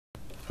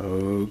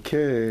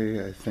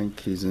Okay, I think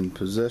he's in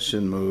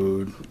possession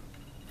mode.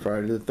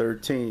 Friday the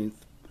 13th.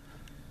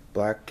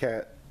 Black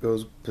cat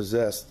goes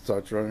possessed,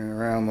 starts running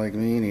around like a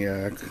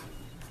maniac.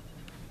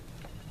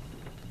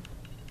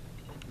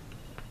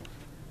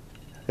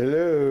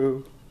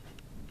 Hello?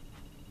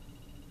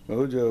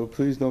 Mojo,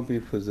 please don't be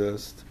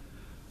possessed.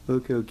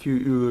 Look how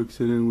cute you look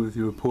sitting with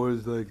your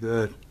paws like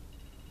that.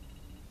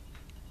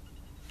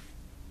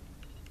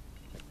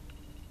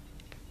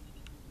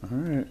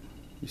 Alright,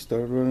 you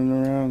start running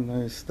around,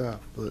 nice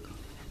stop, but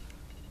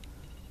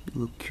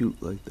you look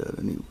cute like that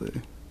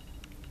anyway.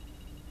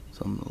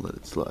 So I'm gonna let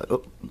it slide.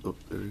 Oh,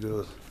 there he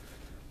goes.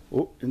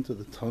 Oh, into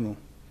the tunnel.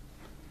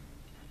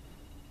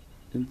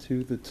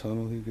 Into the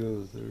tunnel he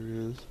goes, there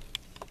he is.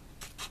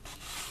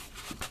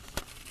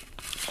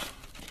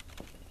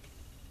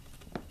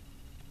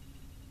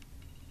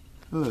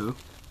 Hello.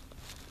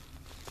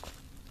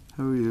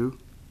 How are you?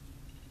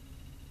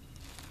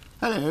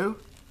 Hello.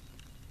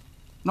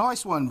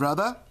 Nice one,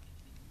 brother.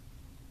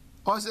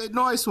 I said,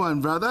 nice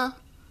one, brother.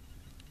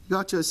 You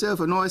got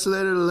yourself a nice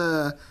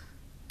little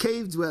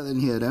cave dwelling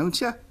here, don't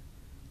you?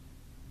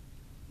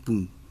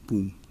 Boom,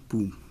 boom,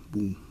 boom,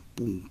 boom,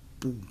 boom,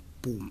 boom,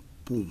 boom,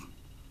 boom.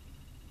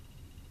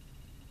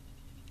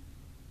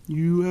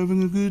 You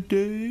having a good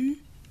day?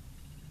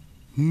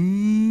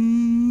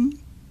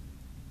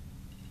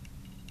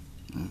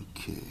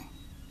 Okay.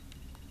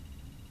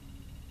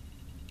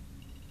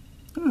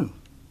 Oh.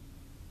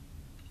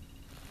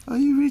 Are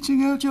you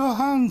reaching out your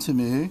hand to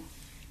me?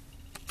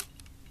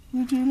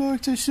 Would you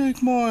like to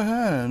shake my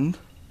hand?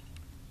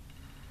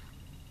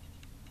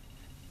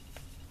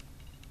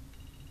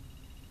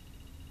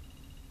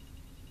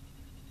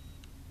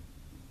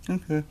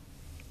 Okay.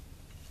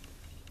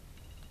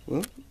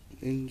 Well,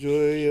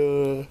 enjoy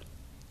your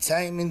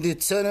time in the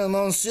tunnel,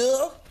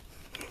 monsieur.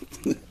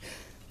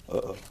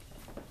 Uh-oh.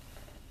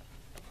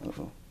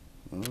 Uh-oh.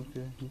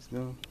 Okay, he's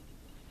gone.